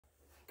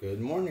Good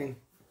morning.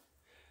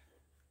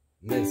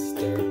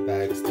 Mr.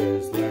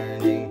 Baxter's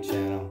Learning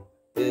Channel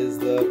is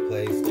the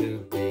place to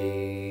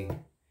be.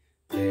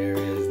 There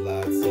is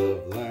lots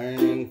of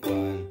learning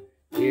fun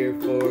here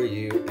for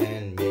you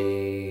and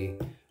me.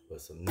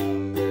 With some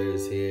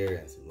numbers here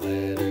and some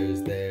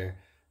letters there.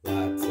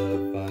 Lots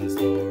of fun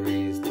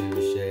stories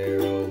to share.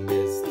 Oh,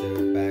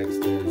 Mr.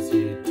 Baxter's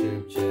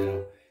YouTube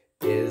channel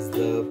is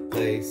the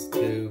place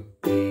to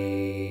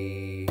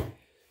be.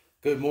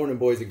 Good morning,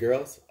 boys and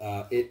girls.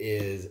 It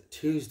is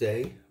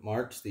Tuesday,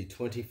 March the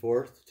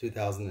 24th,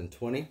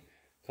 2020.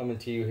 Coming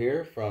to you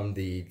here from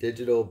the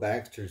Digital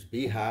Baxter's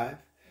Beehive.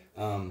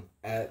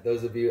 At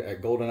those of you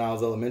at Golden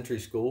Isles Elementary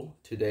School,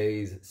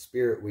 today's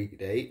Spirit Week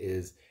day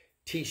is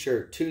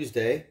T-Shirt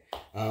Tuesday.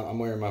 I'm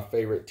wearing my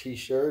favorite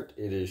T-shirt.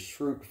 It is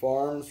Schrute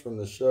Farms from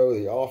the show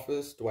The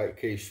Office. Dwight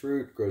K.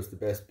 Schrute grows the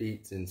best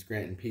beets in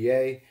Scranton,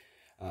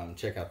 PA.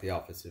 Check out The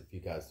Office if you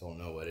guys don't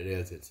know what it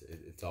is.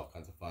 It's all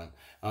kinds of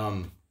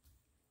fun.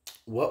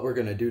 What we're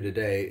going to do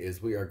today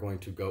is we are going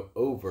to go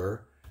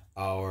over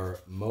our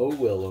Mo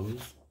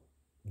Willems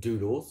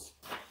doodles.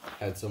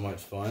 Had so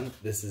much fun.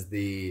 This is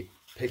the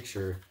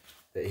picture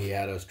that he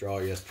had us draw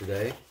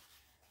yesterday.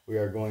 We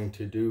are going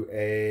to do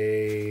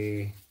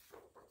a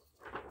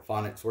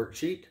phonics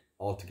worksheet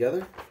all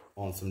together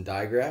on some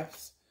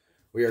digraphs.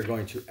 We are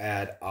going to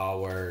add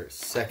our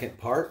second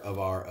part of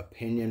our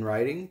opinion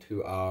writing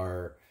to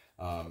our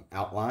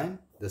outline.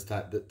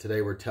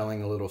 Today we're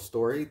telling a little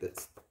story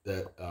that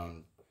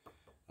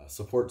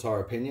supports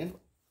our opinion.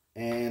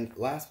 And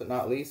last but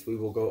not least, we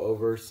will go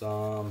over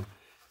some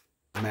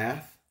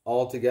math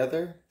all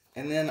together.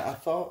 And then I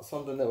thought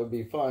something that would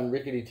be fun.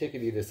 Rickety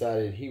Tickety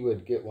decided he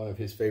would get one of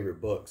his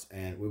favorite books,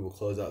 and we will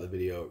close out the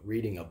video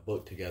reading a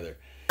book together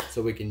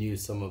so we can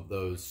use some of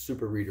those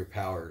super reader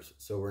powers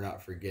so we're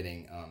not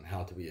forgetting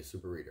how to be a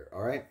super reader.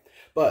 All right.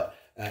 But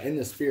in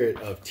the spirit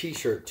of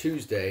T-Shirt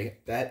Tuesday,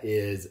 that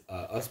is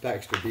us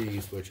Baxter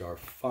Bees, which are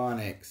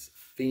phonics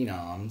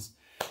phenoms,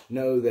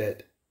 know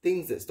that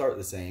things that start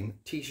the same,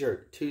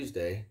 T-Shirt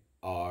Tuesday,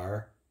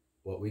 are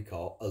what we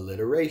call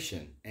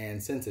alliteration.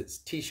 And since it's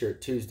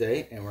T-Shirt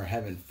Tuesday and we're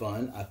having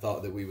fun, I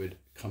thought that we would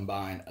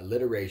combine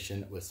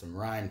alliteration with some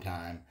rhyme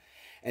time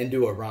and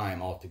do a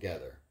rhyme all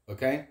together.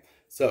 Okay?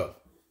 So,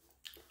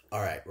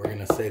 all right, we're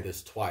going to say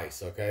this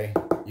twice, okay?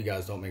 You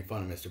guys don't make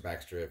fun of Mr.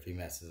 Baxter if he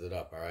messes it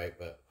up, all right?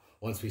 But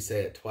once we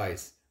say it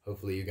twice,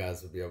 hopefully you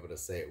guys will be able to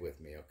say it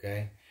with me,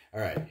 okay? All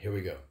right, here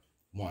we go.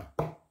 1,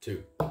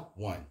 2,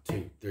 1,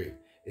 2, 3.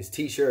 It's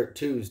T-Shirt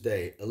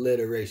Tuesday,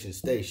 alliteration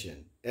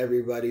station.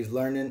 Everybody's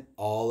learning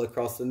all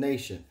across the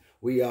nation.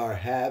 We are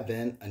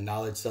having a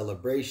knowledge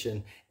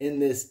celebration in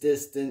this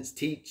distance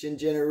teaching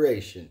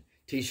generation.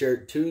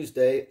 T-Shirt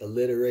Tuesday,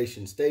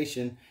 alliteration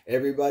station.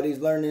 Everybody's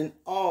learning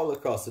all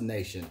across the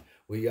nation.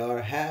 We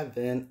are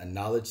having a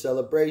knowledge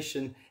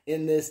celebration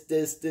in this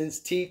distance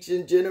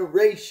teaching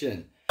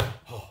generation.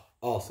 Oh,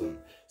 awesome.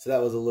 So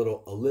that was a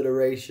little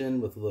alliteration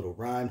with a little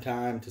rhyme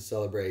time to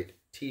celebrate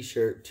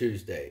T-Shirt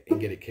Tuesday and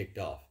get it kicked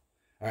off.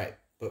 All right,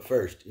 but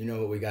first, you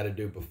know what we got to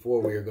do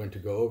before we are going to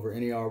go over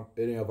any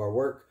of our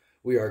work?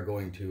 We are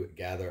going to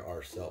gather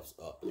ourselves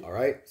up. All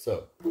right,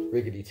 so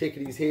Rickety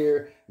Tickety's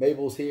here,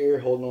 Mabel's here,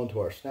 holding on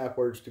to our snap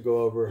words to go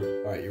over.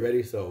 All right, you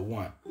ready? So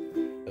 1,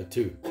 a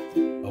 2,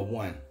 a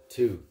 1,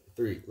 2,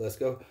 3. Let's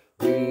go.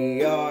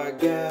 We are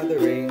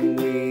gathering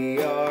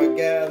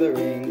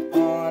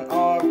on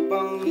our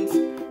phones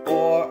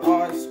or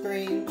our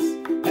screens.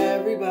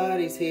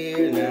 Everybody's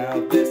here now.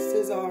 This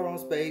is our own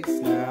space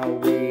now.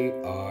 We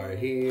are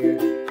here.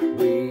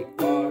 We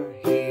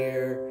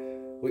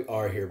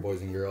are here,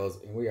 boys and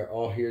girls, and we are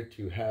all here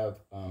to have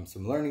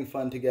some learning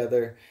fun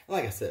together. And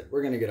like I said,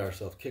 we're going to get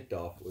ourselves kicked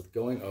off with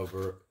going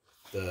over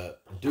the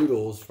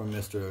doodles from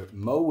Mr.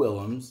 Mo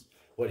Willems,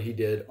 what he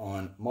did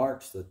on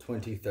March the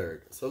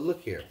 23rd. So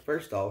look here.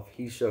 First off,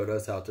 he showed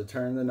us how to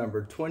turn the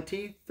number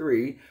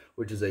 23,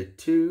 which is a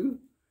 2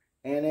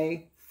 and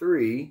a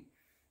 3,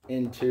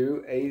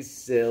 into a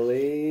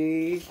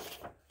silly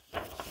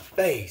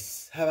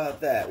face. How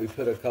about that? We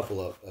put a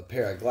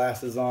pair of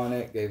glasses on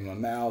it, gave him a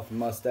mouth,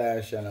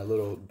 mustache, and a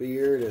little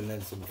beard, and then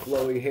some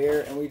flowy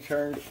hair, and we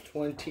turned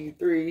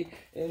 23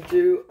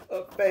 into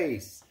a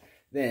face.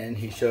 Then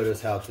he showed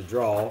us how to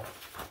draw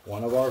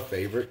one of our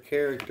favorite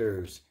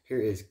characters. Here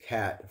is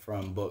Cat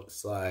from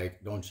books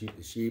like Don't Cheat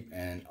the Sheep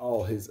and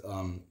all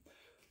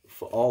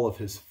of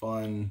his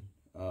fun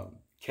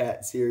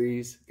cat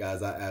series.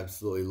 Guys, I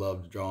absolutely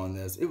loved drawing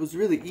this. It was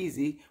really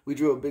easy. We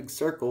drew a big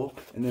circle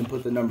and then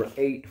put the number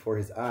 8 for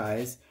his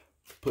eyes,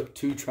 put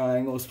 2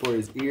 triangles for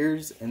his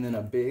ears, and then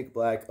a big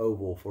black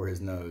oval for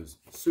his nose.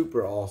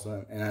 Super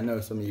awesome. And I know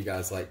some of you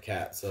guys like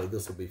cats, so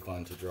this will be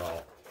fun to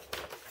draw.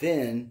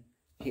 Then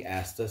he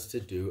asked us to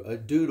do a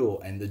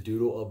doodle, and the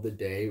doodle of the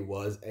day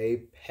was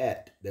a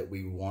pet that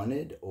we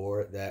wanted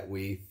or that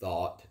we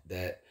thought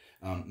that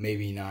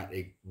maybe not,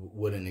 it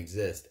wouldn't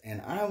exist.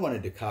 And I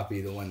wanted to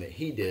copy the one that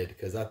he did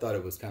because I thought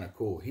it was kind of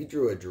cool. He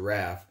drew a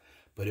giraffe,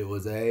 but it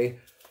was a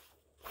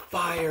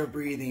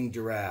fire-breathing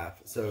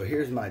giraffe. So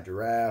here's my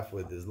giraffe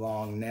with his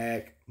long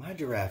neck, My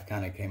giraffe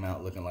kind of came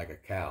out looking like a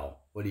cow.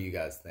 What do you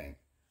guys think?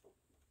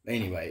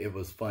 Anyway, it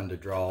was fun to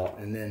draw.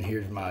 And then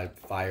here's my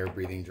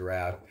fire-breathing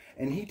giraffe.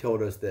 And he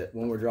told us that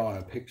when we're drawing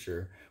a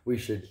picture, we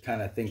should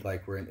kind of think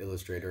like we're an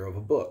illustrator of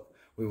a book.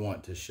 We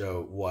want to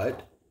show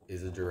what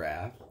is a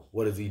giraffe.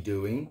 What is he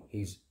doing?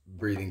 He's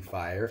breathing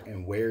fire.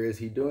 And where is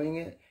he doing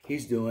it?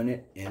 He's doing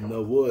it in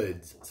the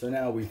woods. So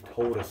now we've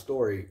told a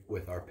story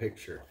with our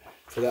picture.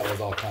 So that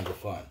was all kinds of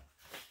fun.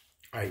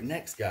 All right,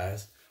 next,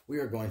 guys, we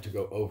are going to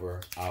go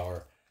over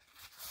our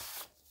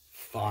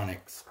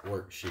phonics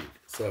worksheet.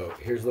 So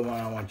here's the one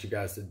I want you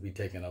guys to be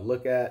taking a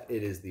look at.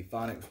 It is the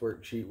phonics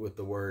worksheet with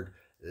the word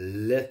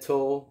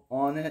little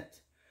on it.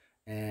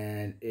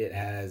 And it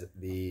has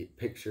the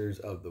pictures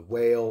of the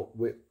whale,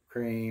 whipped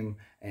cream,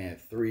 and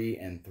three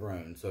and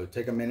thrown. So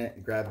take a minute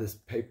and grab this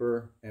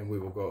paper and we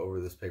will go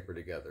over this paper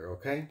together,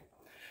 okay?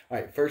 All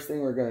right, first thing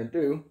we're going to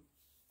do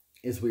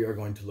is we are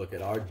going to look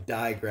at our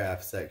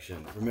digraph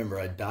section. Remember,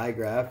 a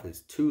digraph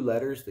is two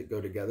letters that go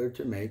together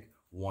to make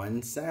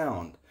one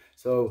sound.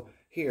 So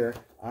here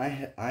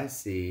I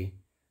see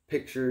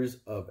pictures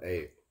of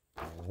a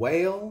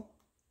whale,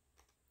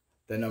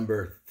 the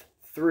number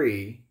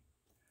 3,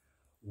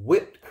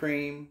 whipped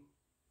cream,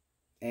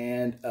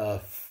 and a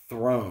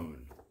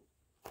throne.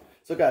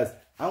 So guys,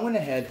 I went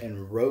ahead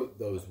and wrote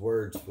those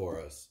words for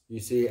us. You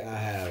see, I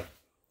have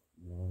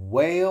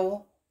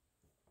whale,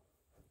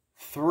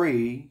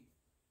 3,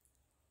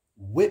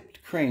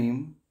 whipped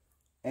cream,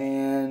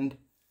 and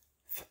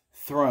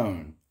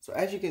throne. So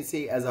as you can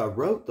see, as I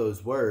wrote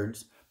those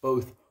words,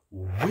 both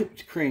whale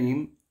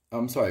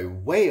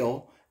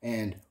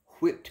and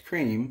whipped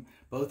cream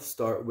both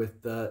start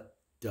with the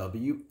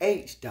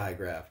WH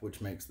digraph,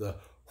 which makes the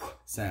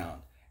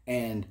sound.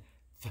 And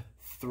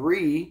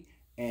 3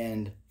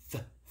 and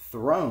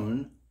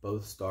throne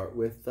both start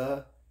with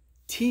the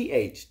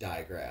TH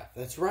digraph.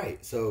 That's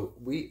right. So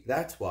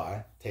that's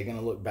why, taking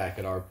a look back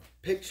at our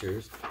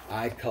pictures,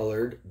 I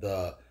colored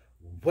the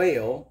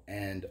whale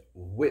and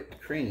whipped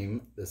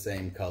cream the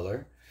same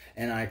color,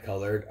 and I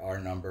colored our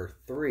number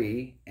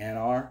 3 and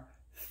our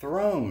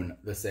throne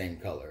the same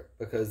color,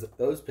 because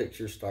those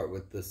pictures start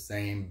with the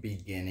same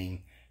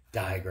beginning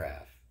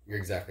digraph. You're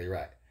exactly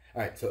right.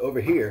 All right, so over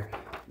here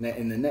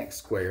in the next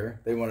square,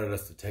 they wanted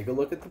us to take a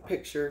look at the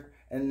picture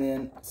and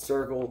then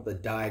circle the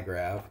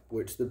digraph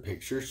which the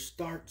picture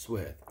starts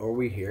with, or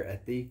we hear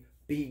at the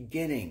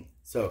beginning.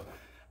 So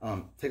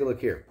take a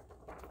look here.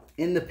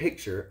 In the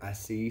picture, I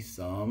see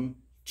some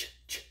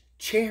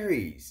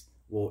cherries.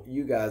 Well,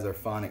 you guys are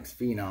phonics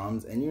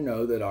phenoms, and you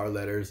know that our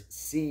letters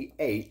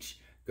CH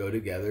go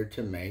together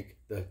to make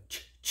the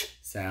ch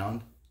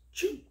sound.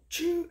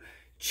 Choo-choo.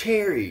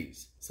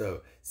 Cherries.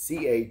 So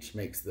CH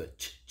makes the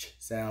ch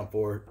sound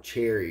for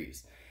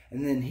cherries.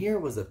 And then here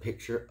was a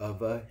picture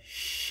of a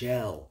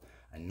shell.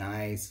 A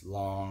nice,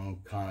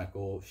 long,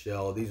 conical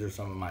shell. These are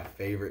some of my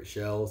favorite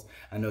shells.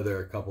 I know there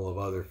are a couple of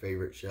other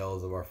favorite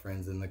shells of our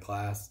friends in the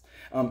class.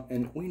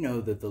 And we know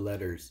that the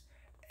letters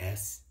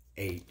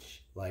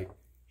SH, like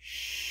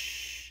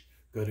shh,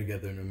 go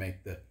together to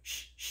make the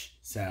sh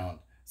sound.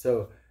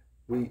 So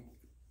we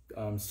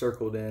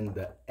circled in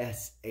the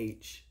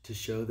SH to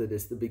show that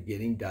it's the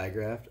beginning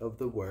digraph of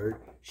the word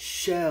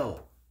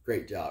shell.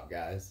 Great job,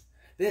 guys.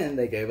 Then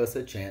they gave us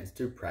a chance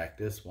to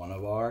practice one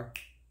of our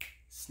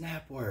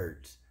snap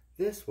words.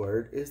 This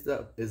word is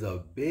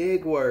a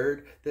big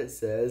word that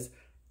says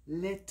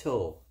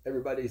little.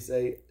 Everybody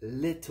say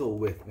little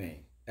with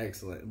me.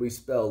 Excellent. We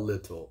spell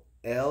little.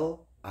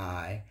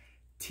 L-I-T-T-L-E.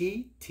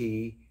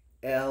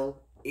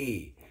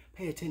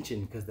 Pay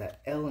attention, because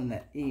that L and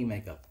that E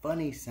make a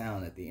funny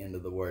sound at the end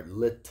of the word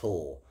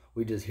little.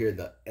 We just hear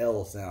the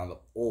L sound of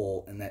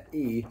ol, and that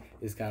E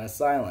is kind of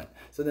silent.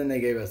 So then they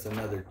gave us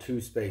another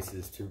 2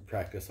 spaces to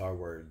practice our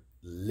word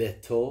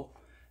little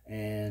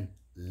and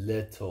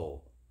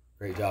little.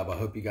 Great job. I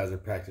hope you guys are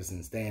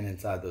practicing staying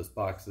inside those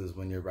boxes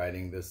when you're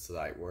writing this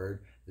sight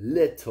word,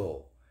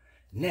 little.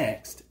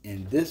 Next,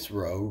 in this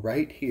row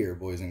right here,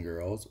 boys and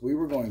girls, we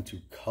were going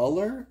to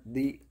color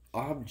the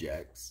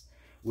objects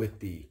with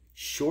the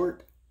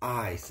short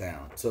I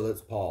sound. So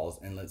let's pause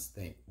and let's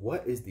think.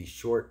 What is the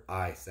short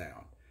I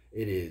sound?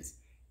 It is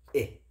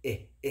eh.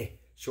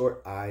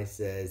 Short I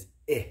says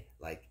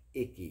like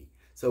icky.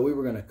 So we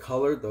were going to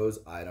color those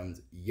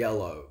items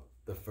yellow.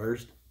 The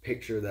first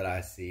picture that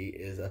I see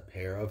is a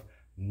pair of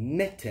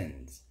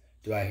mittens.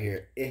 Do I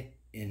hear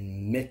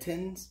in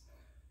mittens?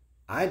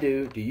 I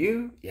do. Do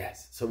you?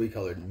 Yes. So we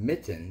colored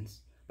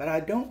mittens, but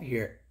I don't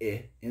hear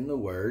in the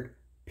word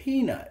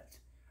peanut.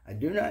 I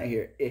do not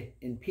hear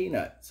in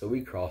peanut, so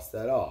we cross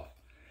that off.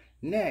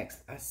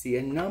 Next, I see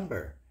a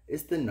number.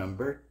 It's the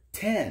number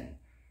 10.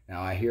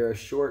 Now I hear a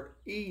short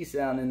E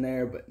sound in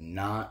there, but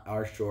not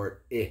our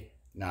short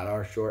not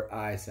our short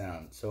I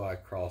sound. So I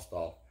crossed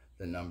off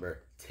the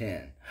number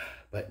 10.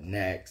 But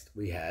next,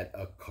 we had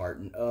a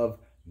carton of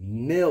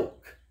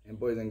milk. And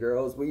boys and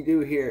girls, we do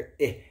hear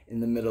in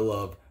the middle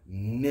of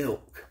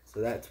milk. So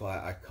that's why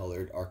I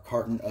colored our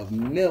carton of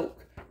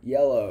milk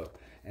yellow.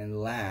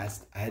 And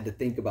last, I had to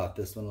think about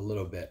this one a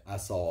little bit. I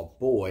saw a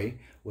boy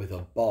with a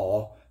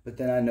ball but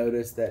then I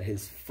noticed that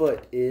his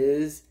foot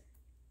is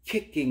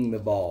kicking the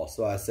ball.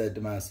 So I said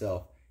to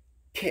myself,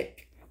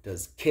 kick.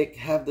 Does kick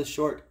have the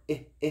short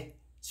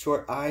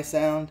short I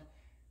sound?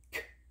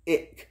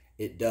 Ick.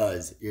 It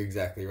does. You're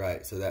exactly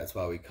right. So that's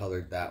why we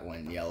colored that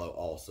one yellow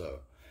also.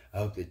 I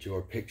hope that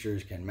your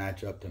pictures can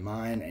match up to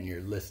mine and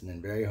you're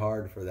listening very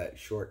hard for that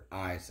short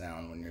I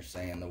sound when you're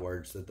saying the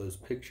words that those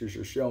pictures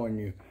are showing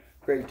you.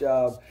 Great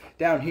job.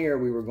 Down here,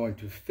 we were going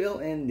to fill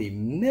in the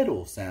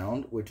middle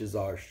sound, which is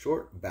our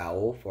short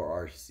vowel for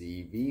our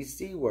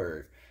CVC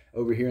word.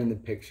 Over here in the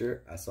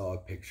picture, I saw a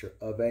picture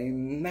of a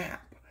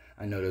map.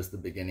 I noticed the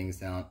beginning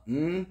sound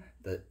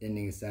the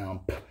ending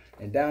sound p,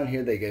 and down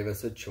here they gave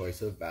us a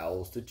choice of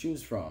vowels to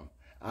choose from.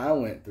 I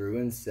went through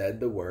and said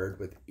the word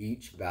with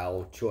each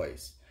vowel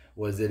choice.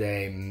 Was it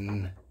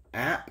a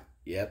app?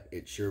 Yep,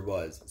 it sure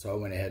was. So I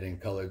went ahead and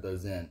colored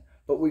those in.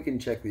 But we can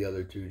check the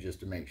other two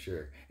just to make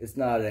sure. It's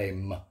not a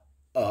m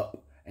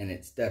up, and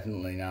it's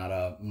definitely not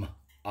a m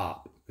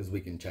op, because we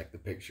can check the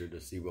picture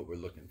to see what we're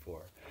looking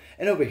for.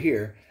 And over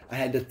here, I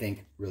had to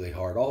think really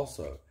hard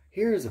also.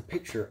 Here is a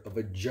picture of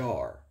a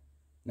jar.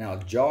 Now,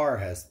 jar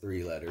has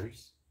 3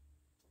 letters,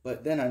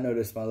 but then I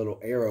noticed my little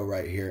arrow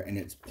right here, and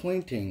it's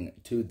pointing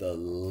to the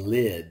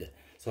lid.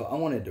 So I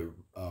wanted to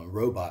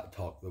robot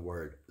talk the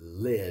word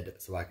lid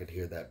so I could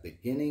hear that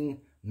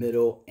beginning,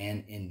 middle,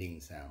 and ending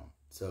sound.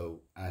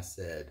 So I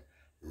said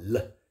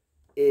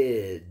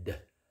l-id,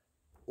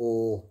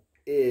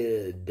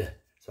 ul-id.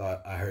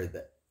 So I heard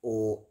the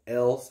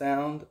ul-l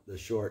sound, the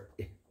short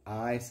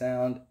I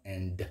sound,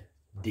 and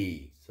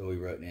d. So we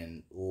wrote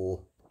in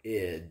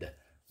ul-id,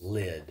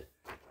 lid.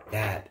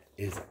 That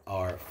is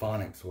our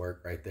phonics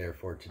work right there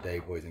for today,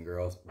 boys and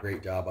girls.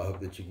 Great job. I hope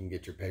that you can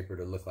get your paper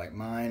to look like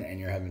mine and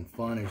you're having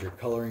fun as you're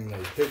coloring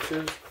those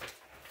pictures.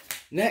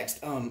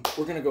 Next,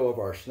 we're going to go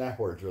over our snap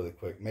words really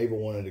quick. Mabel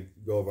wanted to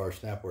go over our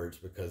snap words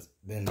because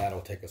then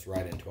that'll take us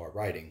right into our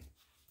writing.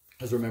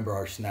 Because remember,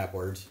 our snap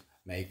words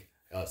make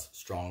us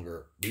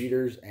stronger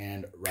readers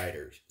and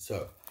writers.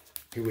 So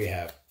here we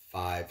have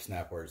 5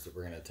 snap words that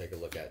we're going to take a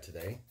look at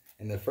today.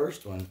 And the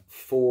first one,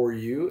 for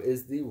you,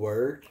 is the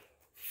word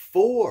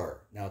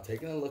for. Now,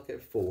 taking a look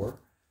at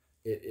for,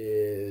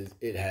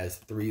 it has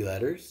 3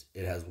 letters.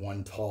 It has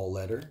 1 tall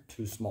letter,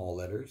 2 small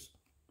letters,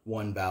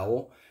 1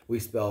 vowel. We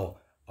spell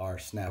our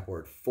snap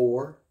word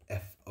for,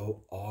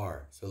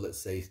 F-O-R. So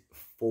let's say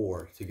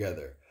for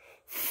together.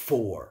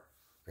 For.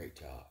 Great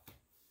job.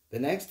 The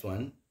next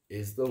one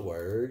is the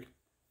word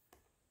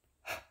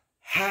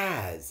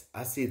has.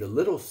 I see the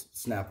little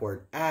snap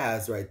word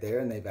as right there,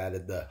 and they've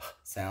added the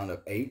sound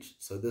of H.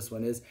 So this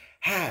one is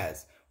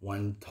has.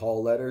 1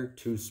 tall letter,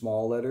 2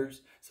 small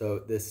letters. So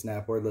this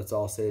snap word, let's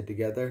all say it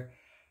together.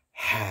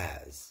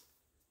 Has.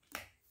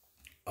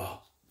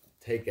 Oh,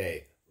 take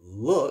a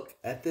look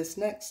at this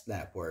next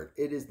snap word.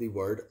 It is the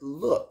word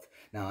look.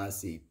 Now I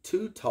see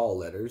 2 tall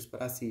letters,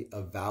 but I see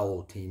a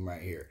vowel team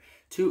right here.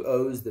 2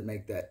 O's that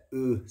make that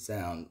oo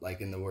sound,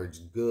 like in the words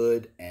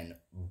good and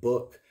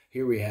book.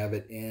 Here we have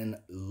it in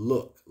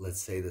look.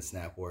 Let's say the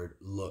snap word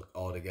look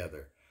all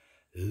together.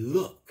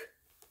 Look.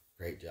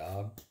 Great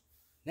job.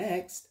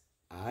 Next,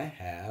 I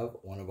have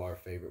one of our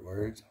favorite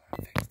words. I'm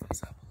going to fix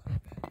this up a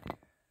little bit.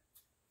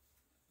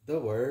 The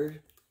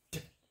word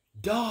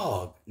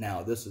dog.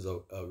 Now, this is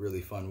a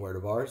really fun word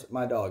of ours.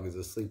 My dog is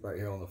asleep right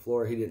here on the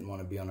floor. He didn't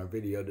want to be on our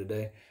video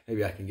today.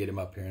 Maybe I can get him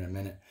up here in a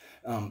minute.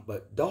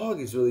 But dog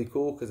is really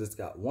cool because it's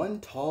got 1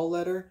 tall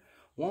letter,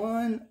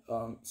 1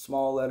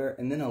 small letter,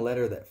 and then a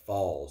letter that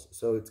falls.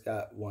 So it's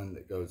got one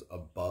that goes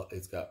above.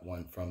 It's got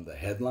one from the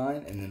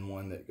headline and then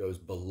one that goes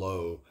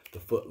below the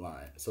foot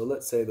line. So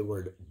let's say the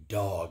word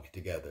dog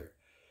together.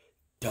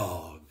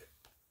 Dog.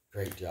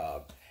 Great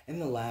job.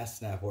 And the last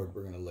snap word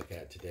we're going to look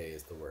at today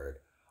is the word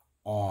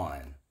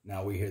on.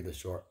 Now we hear the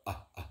short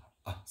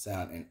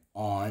sound in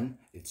on.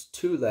 It's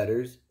 2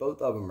 letters.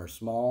 Both of them are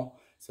small.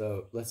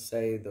 So let's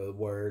say the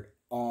word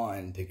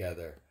on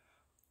together.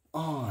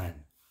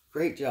 On.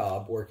 Great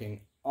job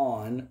working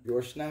on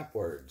your snap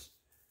words.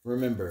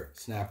 Remember,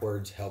 snap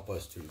words help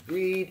us to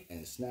read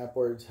and snap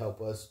words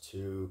help us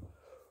to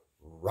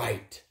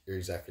write. You're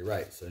exactly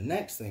right. So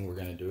next thing we're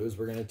going to do is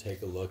we're going to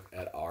take a look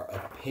at our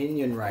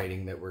opinion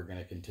writing that we're going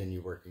to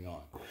continue working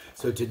on.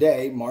 So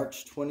today,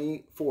 March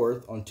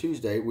 24th, on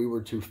Tuesday, we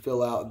were to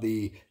fill out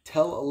the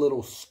tell a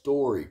little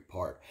story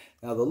part.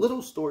 Now, the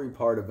little story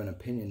part of an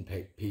opinion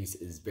piece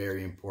is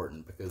very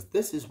important because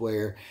this is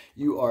where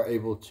you are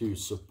able to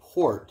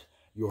support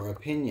your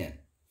opinion.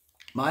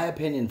 My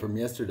opinion from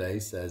yesterday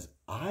says,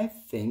 I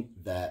think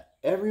that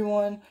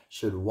everyone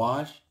should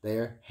wash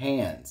their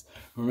hands.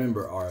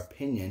 Remember, our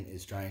opinion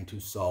is trying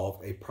to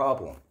solve a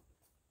problem.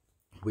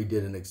 We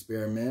did an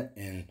experiment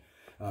in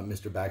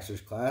Mr. Baxter's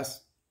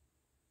class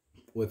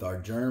with our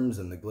germs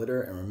and the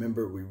glitter. And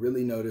remember, we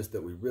really noticed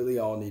that we really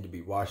all need to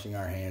be washing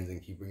our hands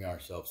and keeping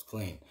ourselves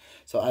clean.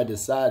 So I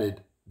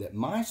decided that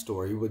my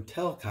story would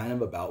tell kind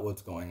of about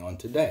what's going on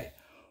today.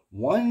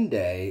 One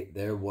day,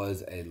 there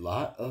was a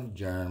lot of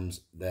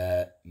germs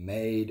that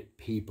made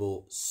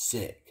people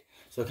sick.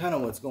 So kind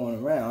of what's going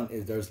around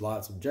is there's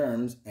lots of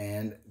germs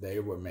and they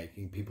were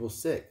making people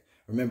sick.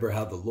 Remember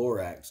how the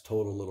Lorax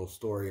told a little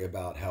story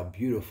about how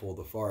beautiful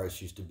the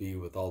forest used to be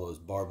with all those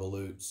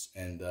barbaloots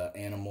and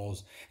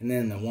animals. And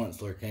then the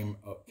Onceler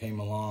came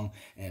along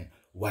and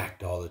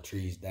whacked all the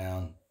trees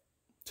down,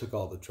 took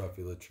all the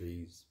truffula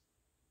trees,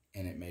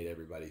 and it made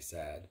everybody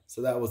sad.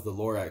 So that was the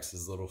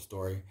Lorax's little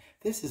story.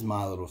 This is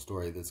my little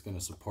story that's going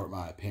to support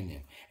my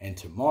opinion. And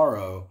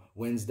tomorrow,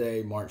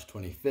 Wednesday, March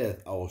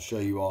 25th, I will show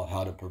you all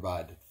how to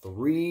provide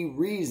 3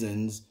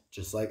 reasons,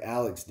 just like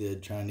Alex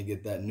did trying to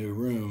get that new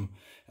room,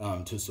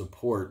 to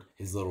support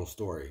his little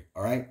story.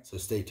 All right? So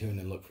stay tuned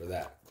and look for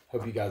that.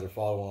 Hope you guys are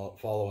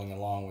following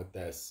along with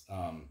this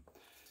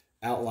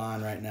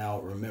outline right now.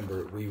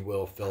 Remember, we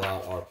will fill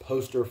out our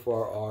poster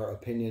for our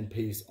opinion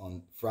piece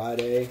on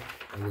Friday,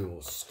 and we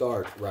will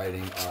start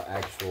writing our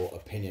actual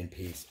opinion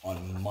piece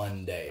on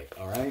Monday.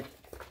 All right?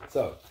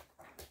 So,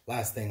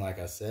 last thing, like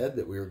I said,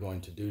 that we are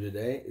going to do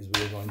today is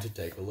we are going to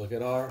take a look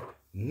at our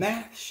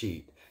math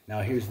sheet.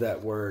 Now, here's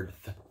that word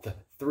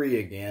 3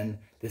 again.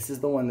 This is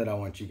the one that I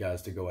want you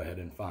guys to go ahead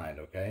and find,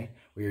 okay?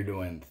 We are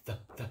doing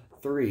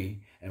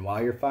 3, and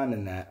while you're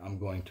finding that, I'm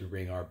going to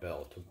ring our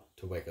bell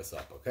to wake us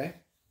up, okay?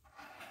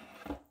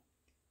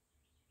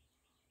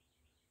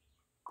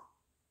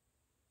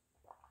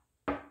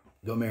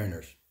 Go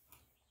Mariners.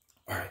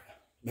 All right,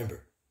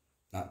 remember,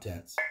 not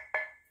tense,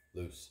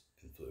 loose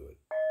and fluid.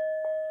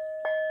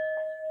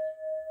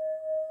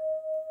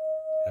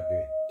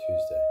 Happy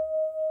Tuesday.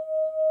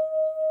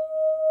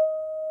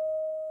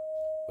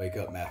 Wake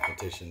up,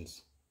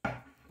 mathematicians.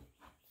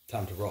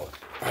 Time to roll.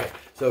 All right,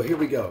 so here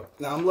we go.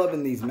 Now, I'm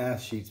loving these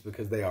math sheets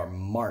because they are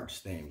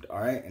March themed,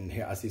 all right? And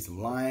here I see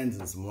some lions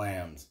and some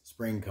lambs.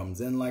 Spring comes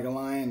in like a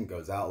lion,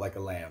 goes out like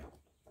a lamb.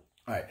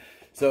 All right,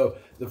 so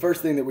the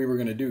first thing that we were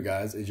going to do,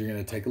 guys, is you're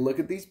going to take a look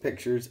at these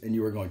pictures and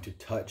you are going to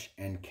touch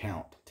and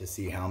count to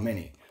see how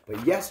many.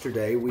 But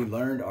yesterday, we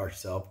learned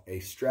ourselves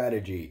a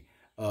strategy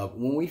of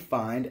when we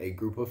find a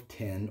group of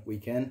 10, we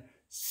can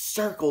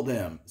circle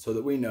them so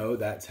that we know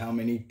that's how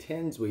many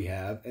 10s we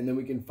have, and then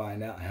we can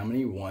find out how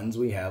many 1s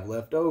we have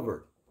left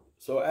over.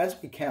 So as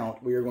we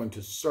count, we are going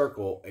to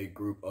circle a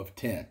group of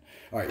 10.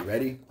 All right,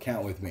 ready?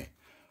 Count with me.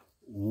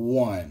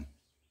 1,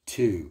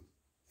 2,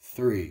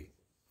 3,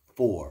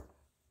 4,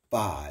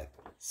 5,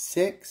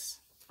 6,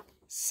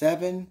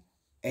 7,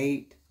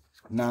 8,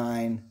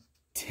 9,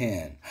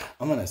 10.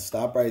 I'm going to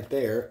stop right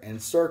there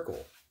and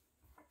circle.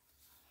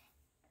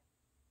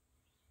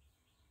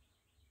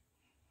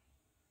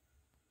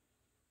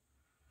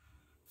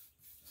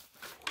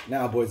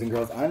 Now, boys and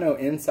girls, I know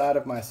inside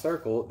of my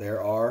circle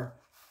there are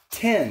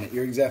 10.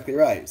 You're exactly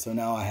right. So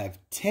now I have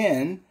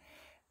 10,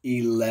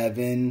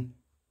 11,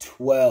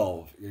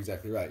 12. You're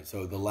exactly right.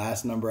 So the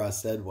last number I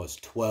said was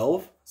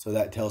 12. So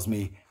that tells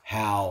me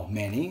how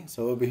many.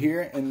 So over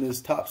here in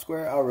this top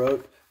square, I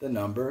wrote the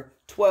number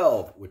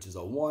 12, which is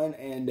a 1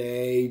 and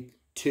a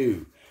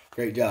 2.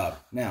 Great job.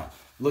 Now,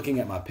 looking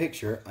at my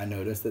picture, I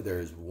noticed that there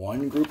is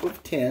one group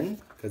of 10,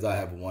 because I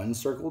have one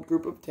circled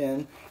group of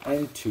 10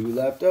 and 2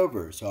 left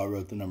over. So I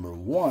wrote the number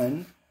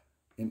 1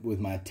 with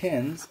my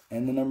 10s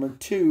and the number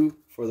 2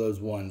 for those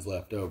 1s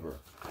left over.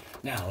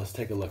 Now, let's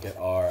take a look at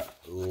our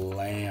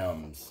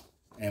lambs.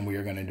 And we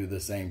are going to do the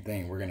same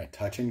thing. We're going to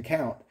touch and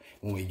count.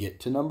 When we get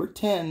to number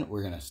 10,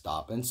 we're going to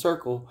stop and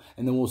circle,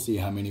 and then we'll see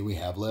how many we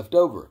have left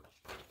over.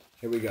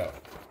 Here we go.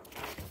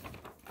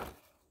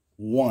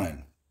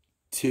 1,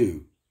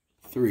 2,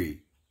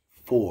 3,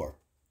 4,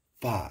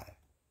 5,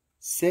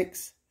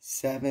 6,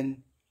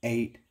 7,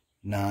 8,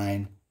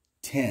 9,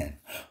 10.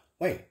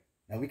 Wait,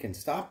 now we can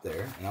stop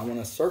there, and I want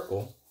to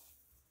circle.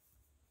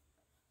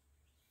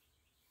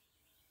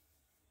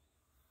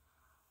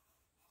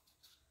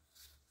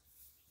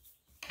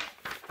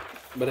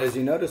 But as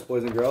you notice,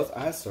 boys and girls,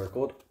 I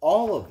circled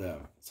all of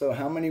them. So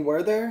how many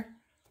were there?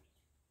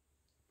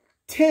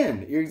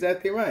 10. You're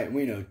exactly right.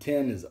 We know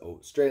 10 is a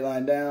straight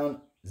line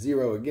down,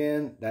 0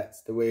 again.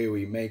 That's the way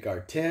we make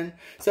our 10.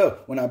 So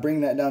when I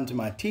bring that down to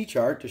my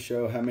T-chart to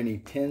show how many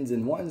 10s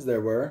and 1s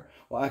there were,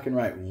 well, I can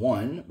write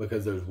 1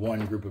 because there's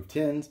one group of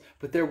 10s,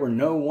 but there were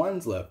no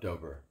 1s left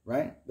over,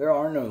 right? There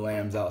are no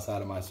lambs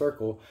outside of my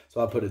circle,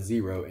 so I put a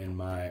 0 in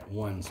my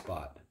 1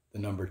 spot. The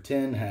number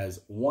 10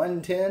 has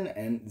 1 10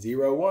 and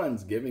 0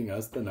 1s, giving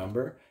us the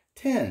number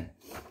 10.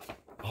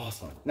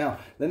 Awesome. Now,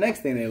 the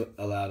next thing they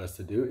allowed us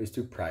to do is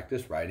to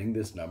practice writing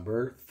this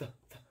number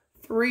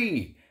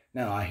 3.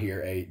 Now, I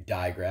hear a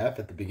digraph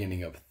at the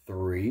beginning of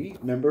 3.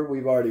 Remember,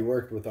 we've already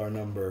worked with our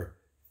number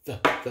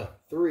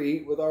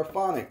 3 with our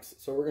phonics.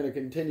 So we're going to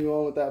continue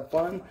on with that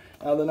fun.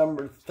 Now, the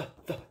number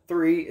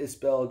 3 is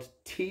spelled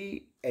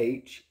T-H-R-E-E.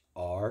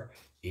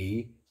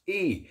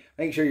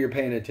 Make sure you're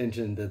paying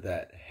attention to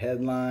that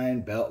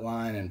headline, belt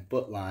line, and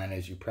foot line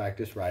as you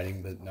practice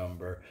writing the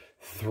number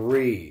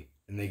 3.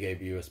 And they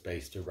gave you a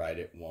space to write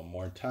it one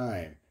more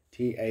time.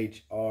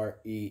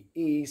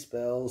 T-H-R-E-E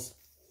spells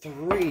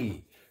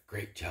 3.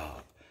 Great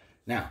job.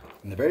 Now,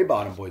 in the very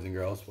bottom, boys and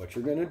girls, what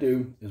you're going to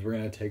do is we're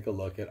going to take a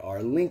look at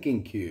our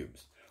linking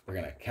cubes. We're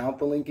going to count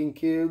the linking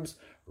cubes,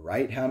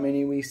 write how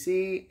many we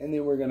see, and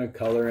then we're going to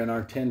color in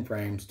our 10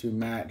 frames to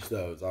match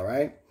those, all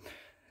right?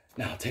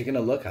 Now, taking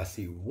a look, I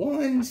see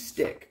one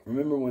stick.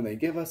 Remember, when they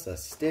give us a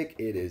stick,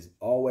 it is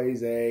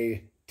always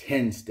a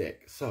 10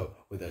 stick. So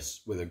with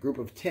a group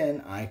of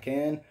 10, I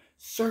can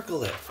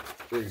circle it.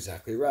 You're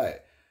exactly right.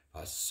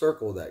 If I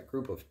circle that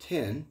group of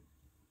 10,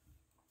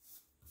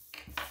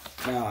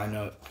 now I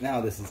know,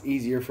 now this is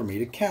easier for me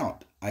to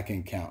count. I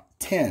can count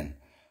 10,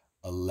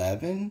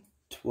 11,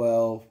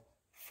 12,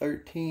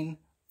 13,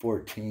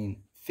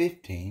 14,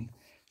 15,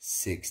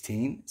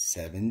 16,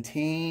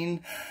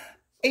 17,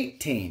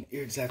 18.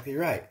 You're exactly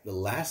right. The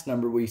last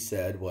number we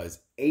said was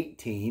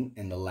 18,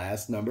 and the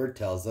last number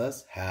tells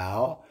us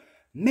how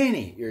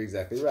many. You're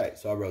exactly right.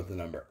 So I wrote the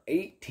number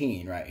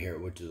 18 right here,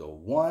 which is a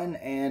 1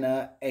 and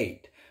a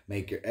 8.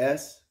 Make your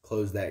S,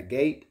 close that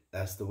gate.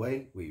 That's the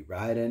way we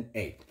write an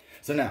 8.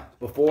 So now,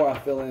 before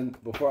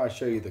I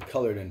show you the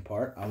colored in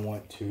part, I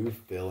want to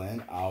fill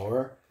in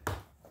our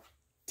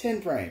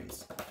 10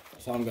 frames.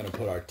 So I'm going to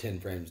put our 10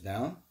 frames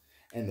down.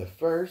 And the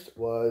first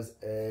was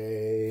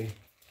a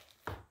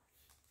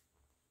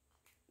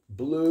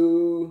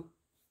blue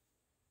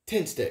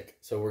 10 stick.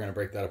 So we're going to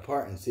break that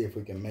apart and see if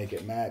we can make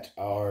it match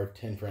our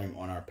 10 frame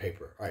on our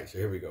paper. All right, so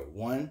here we go.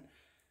 1,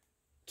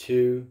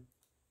 2,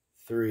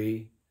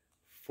 3,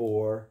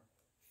 4,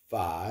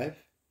 5.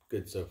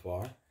 Good so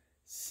far.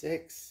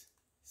 6,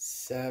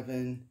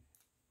 7,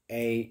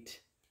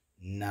 8,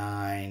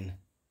 9,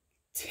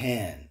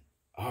 10.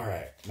 All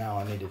right, now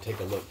I need to take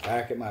a look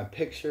back at my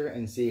picture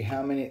and see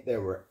how many.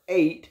 There were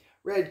 8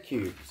 red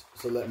cubes.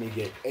 So let me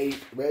get 8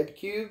 red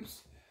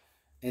cubes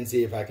and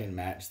see if I can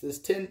match this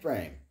 10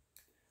 frame.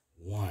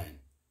 1,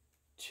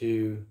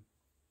 2,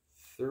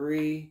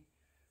 3,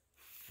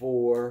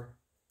 4,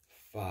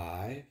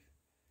 5,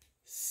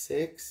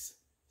 6,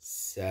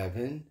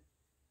 7,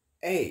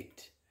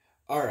 8.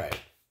 All right,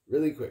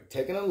 really quick,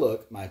 taking a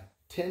look, my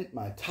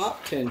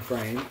top 10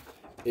 frame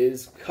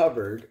is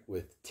covered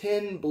with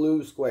 10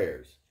 blue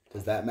squares.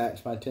 Does that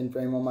match my 10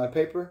 frame on my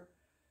paper?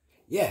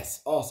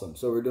 Yes, awesome.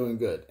 So we're doing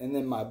good. And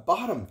then my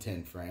bottom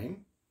 10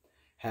 frame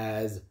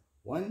has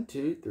 1,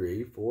 2,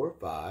 3, 4,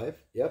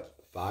 5.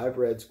 Yep, 5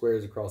 red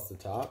squares across the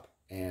top,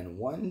 and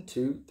 1,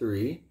 2,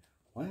 3,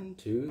 1,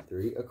 2,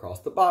 3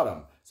 across the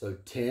bottom. So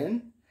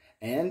 10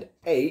 and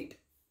 8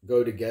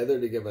 go together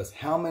to give us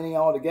how many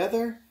all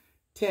together?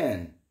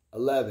 10,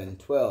 11,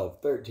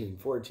 12, 13,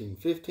 14,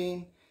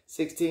 15,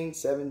 16,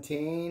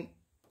 17,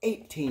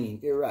 18.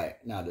 You're right.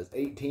 Now, does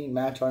 18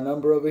 match our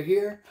number over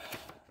here?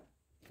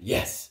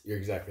 Yes, you're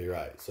exactly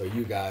right. So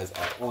you guys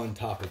are on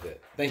top of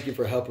it. Thank you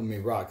for helping me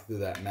rock through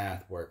that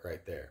math work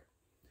right there.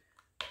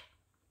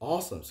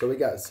 Awesome. So we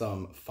got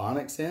some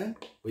phonics in.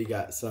 We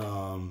got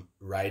some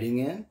writing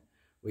in.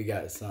 We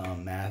got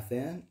some math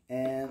in.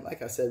 And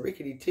like I said,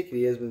 Rickety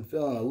Tickety has been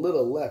feeling a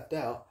little left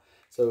out.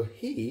 So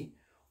he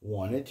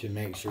wanted to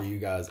make sure you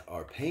guys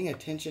are paying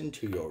attention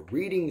to your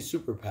reading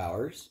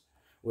superpowers,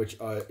 which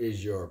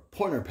is your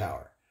pointer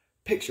power,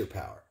 picture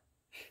power,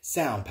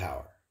 sound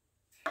power,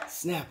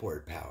 snap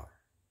word power,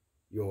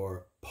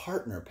 your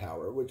partner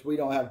power, which we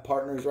don't have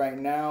partners right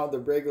now, the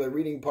regular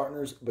reading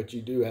partners, but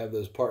you do have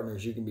those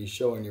partners. You can be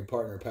showing your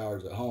partner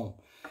powers at home.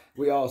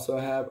 We also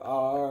have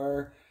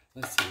our,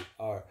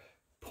 our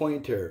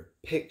pointer,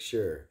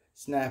 picture,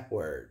 snap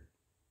word,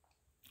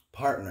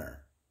 partner,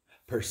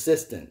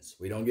 persistence.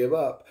 We don't give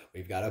up.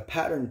 We've got a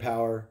pattern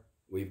power.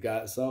 We've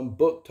got some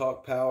book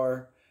talk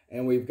power,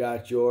 and we've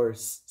got your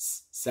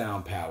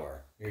sound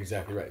power. You're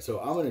exactly right. So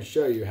I'm going to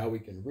show you how we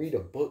can read a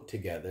book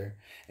together,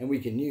 and we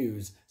can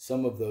use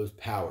some of those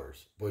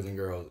powers. Boys and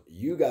girls,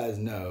 you guys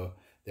know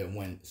that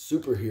when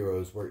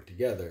superheroes work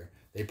together,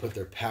 they put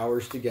their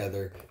powers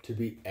together to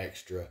be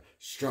extra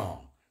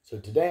strong. So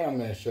today I'm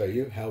going to show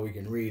you how we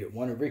can read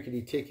one of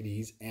Rickety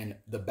Tickety's and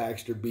the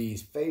Baxter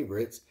Bees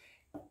favorites,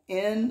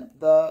 In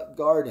the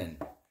Garden.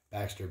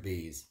 Baxter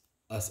Bees,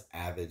 us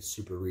avid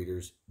super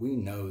readers, we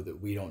know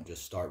that we don't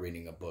just start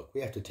reading a book.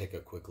 We have to take a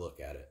quick look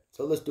at it.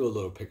 So let's do a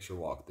little picture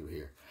walkthrough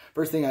here.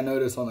 First thing I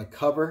notice on the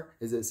cover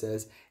is it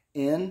says,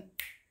 In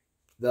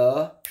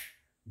the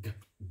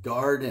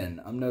Garden.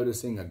 I'm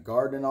noticing a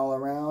garden all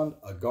around,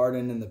 a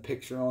garden in the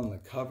picture on the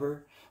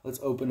cover. Let's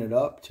open it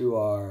up to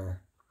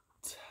our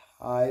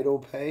title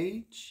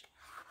page.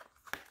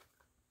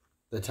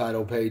 The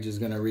title page is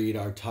going to read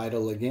our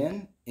title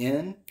again,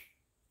 In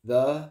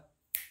the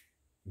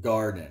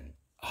Garden.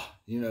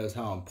 You notice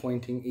how I'm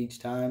pointing each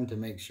time to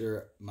make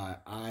sure my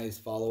eyes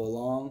follow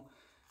along.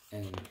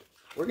 And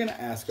we're going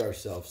to ask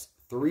ourselves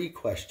 3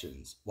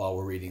 questions while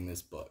we're reading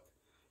this book.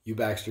 You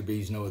Baxter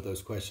Bees know what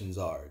those questions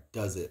are.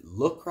 Does it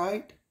look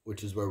right?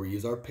 Which is where we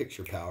use our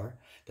picture power.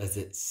 Does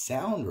it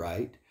sound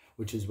right?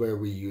 Which is where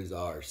we use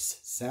our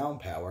sound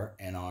power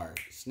and our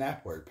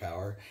snap word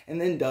power. And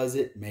then does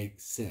it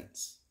make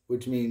sense?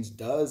 Which means,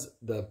 does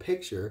the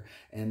picture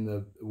and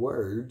the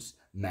words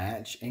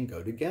match and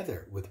go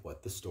together with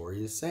what the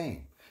story is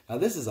saying? Now,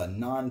 this is a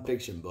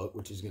nonfiction book,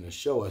 which is going to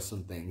show us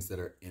some things that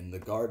are in the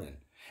garden.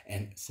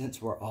 And since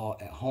we're all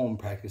at home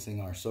practicing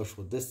our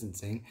social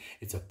distancing,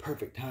 it's a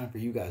perfect time for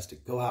you guys to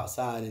go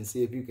outside and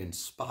see if you can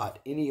spot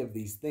any of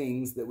these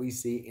things that we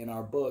see in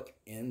our book,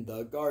 In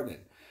the Garden.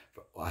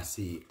 I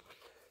see.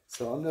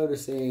 So I'm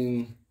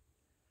noticing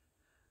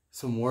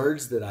some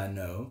words that I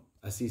know.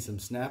 I see some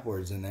snap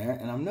words in there.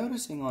 And I'm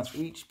noticing on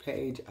each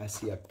page, I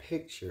see a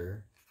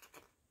picture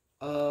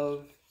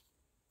of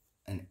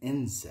an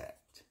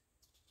insect.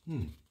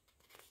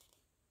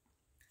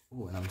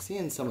 Oh, and I'm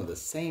seeing some of the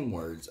same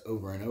words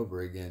over and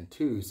over again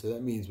too. So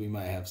that means we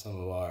might have some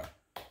of our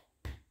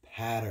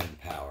pattern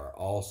power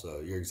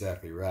also. You're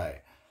exactly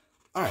right.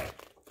 All right.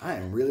 I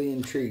am really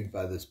intrigued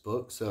by this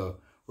book. So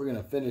we're going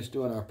to finish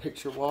doing our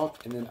picture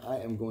walk. And then I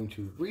am going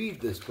to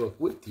read this book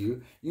with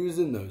you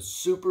using those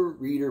super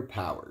reader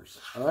powers.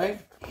 All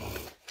right.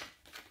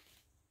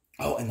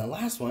 Oh, and the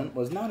last one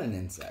was not an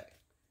insect.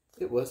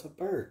 It was a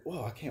bird.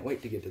 Whoa, I can't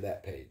wait to get to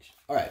that page.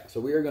 All right.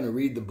 So we are going to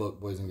read the book,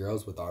 boys and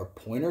girls, with our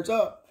pointers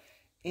up.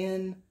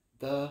 In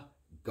the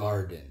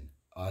garden.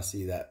 Oh, I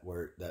see that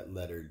word, that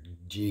letter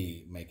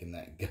G making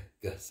that g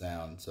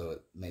sound, so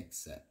it makes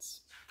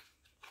sense.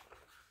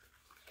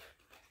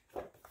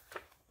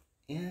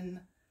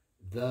 In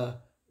the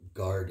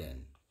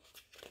garden.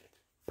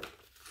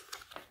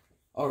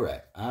 All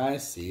right, I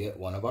see it.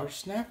 One of our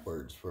snap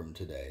words from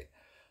today.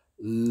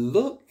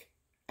 Look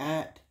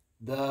at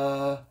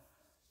the,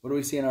 what do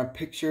we see in our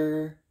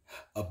picture?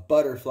 A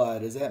butterfly.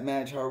 Does that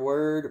match our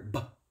word?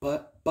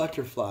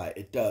 Butterfly.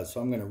 It does. So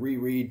I'm going to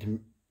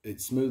reread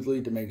it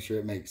smoothly to make sure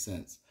it makes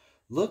sense.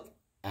 Look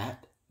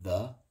at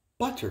the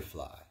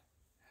butterfly.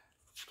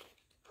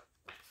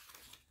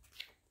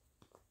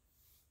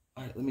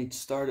 All right, let me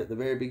start at the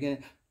very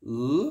beginning.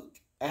 Look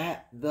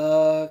at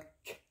the,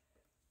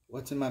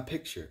 what's in my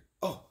picture?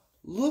 Oh,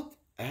 look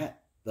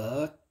at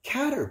the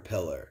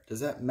caterpillar. Does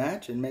that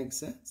match and make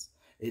sense?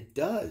 It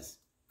does.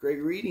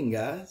 Great reading,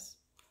 guys.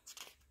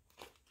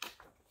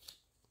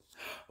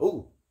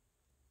 Oh,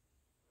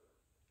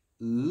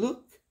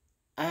 look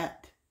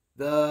at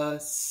the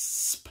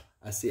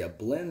I see a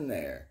blend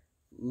there.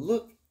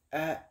 Look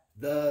at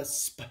the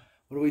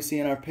what do we see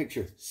in our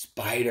picture?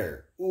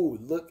 Spider. Ooh,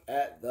 look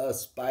at the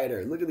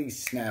spider. Look at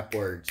these snap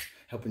words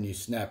helping you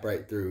snap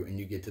right through and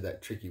you get to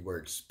that tricky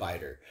word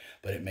spider.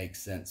 But it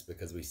makes sense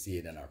because we see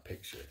it in our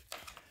picture. All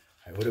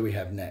right, what do we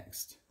have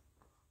next?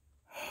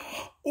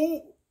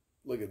 Oh,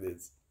 look at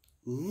this.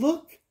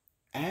 Look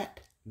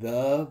at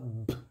the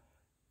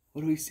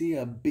what do we see?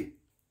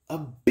 A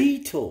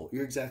beetle.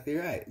 You're exactly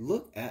right.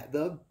 Look at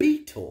the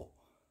beetle.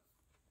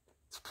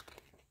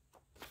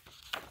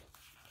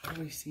 What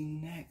do we see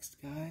next,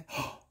 guys?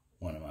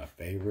 One of my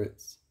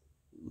favorites.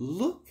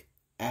 Look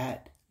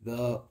at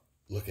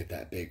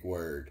that big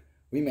word.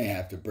 We may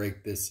have to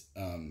break this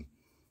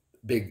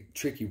big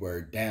tricky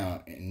word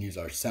down and use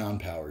our sound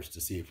powers to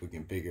see if we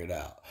can figure it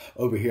out.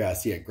 Over here, I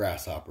see a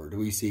grasshopper. Do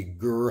we see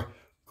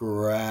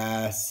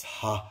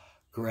grasshopper?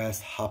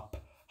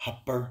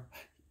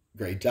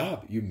 Great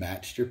job. You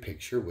matched your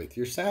picture with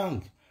your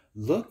sound.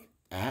 Look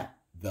at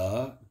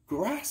the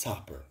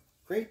grasshopper.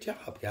 Great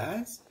job,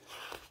 guys.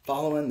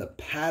 Following the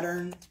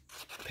pattern,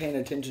 paying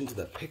attention to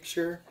the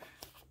picture,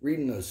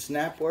 reading those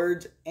snap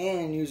words,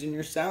 and using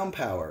your sound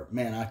power.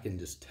 Man, I can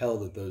just tell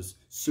that those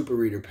super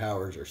reader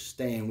powers are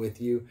staying with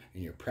you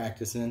and you're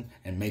practicing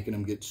and making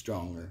them get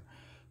stronger.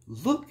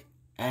 Look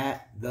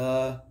at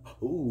the,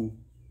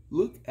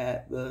 look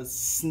at the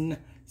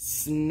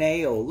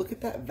snail. Look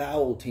at that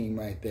vowel team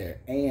right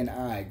there. A and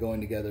I going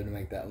together to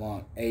make that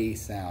long A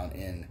sound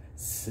in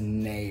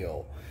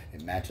snail.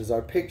 It matches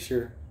our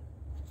picture.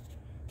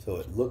 So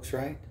it looks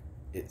right,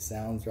 it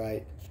sounds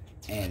right,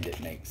 and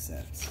it makes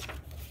sense.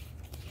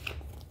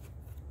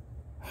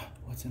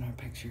 What's in our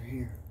picture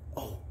here?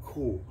 Oh,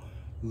 cool.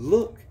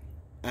 Look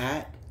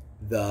at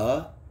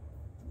the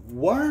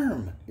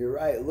worm. You're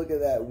right. Look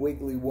at that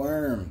wiggly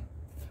worm.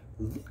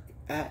 Look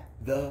at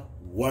the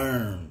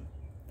worm.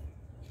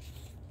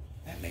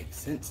 That makes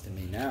sense to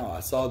me now. I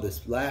saw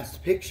this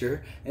last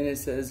picture and it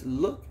says,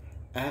 look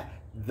at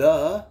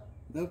the,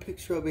 no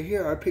picture over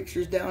here. Our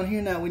picture's down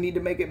here now. We need to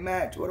make it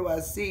match. What do I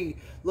see?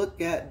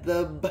 Look at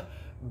the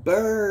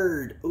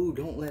bird. Ooh,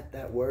 don't let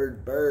that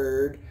word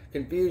bird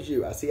confuse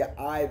you. I see an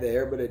I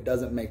there, but it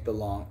doesn't make the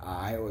long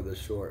I or the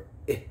short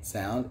it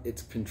sound.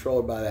 It's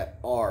controlled by that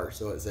R,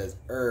 so it says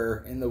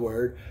in the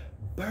word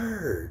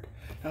bird.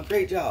 Now,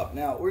 great job.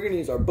 Now, we're going to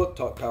use our book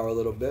talk power a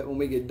little bit. When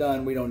we get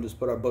done, we don't just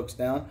put our books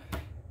down.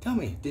 Tell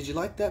me, did you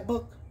like that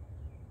book?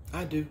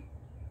 I do.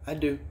 I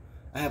do.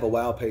 I have a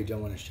wow page I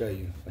want to show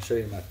you. I'll show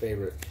you my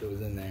favorite that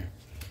was in there.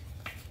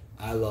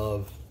 I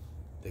love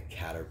the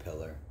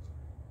caterpillar.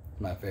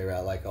 My favorite. I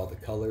like all the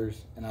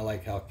colors, and I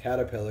like how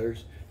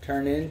caterpillars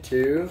turn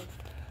into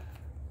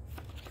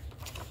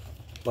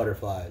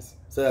butterflies.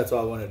 So that's why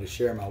I wanted to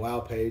share my wow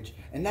page.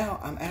 And now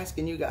I'm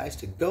asking you guys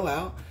to go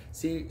out,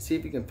 see if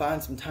you can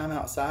find some time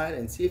outside,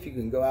 and see if you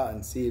can go out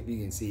and see if you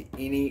can see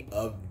any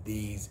of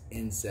these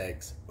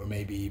insects, or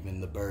maybe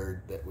even the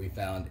bird that we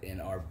found in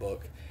our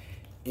book,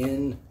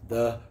 In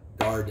the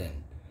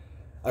Garden.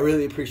 I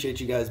really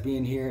appreciate you guys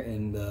being here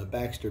in the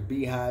Baxter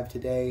Beehive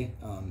today,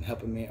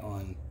 helping me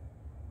on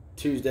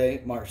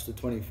Tuesday, March the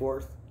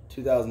 24th,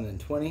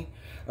 2020.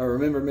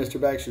 Remember, Mr.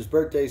 Baxter's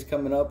birthday is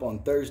coming up on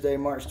Thursday,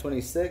 March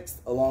 26th,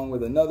 along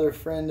with another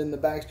friend in the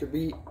Baxter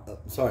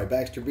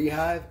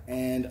Beehive,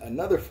 and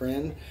another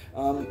friend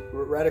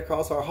right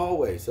across our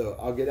hallway. So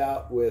I'll get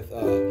out with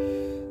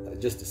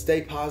just to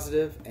stay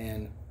positive,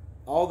 and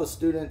all the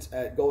students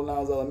at Golden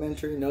Isles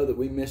Elementary know that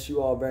we miss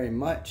you all very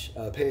much.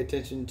 Pay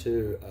attention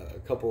to a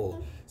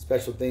couple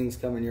special things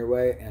coming your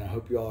way, and I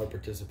hope you all are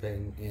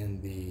participating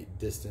in the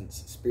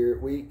Distance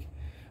Spirit Week.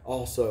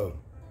 Also,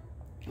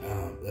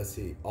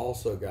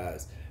 Also,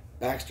 guys,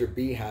 Baxter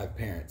Beehive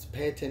parents,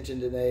 pay attention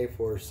today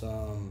for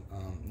some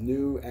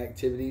new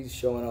activities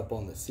showing up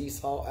on the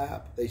Seesaw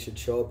app. They should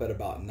show up at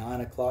about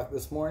 9 o'clock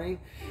this morning.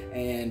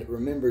 And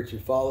remember to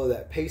follow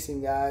that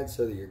pacing guide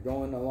so that you're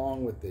going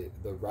along with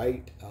the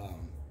right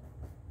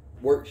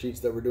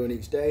worksheets that we're doing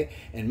each day.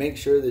 And make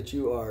sure that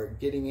you are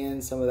getting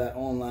in some of that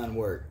online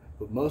work.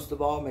 But most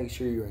of all, make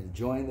sure you're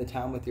enjoying the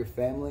time with your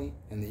family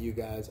and that you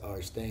guys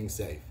are staying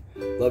safe.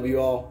 Love you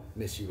all.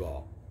 Miss you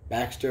all.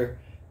 Baxter,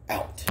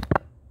 out.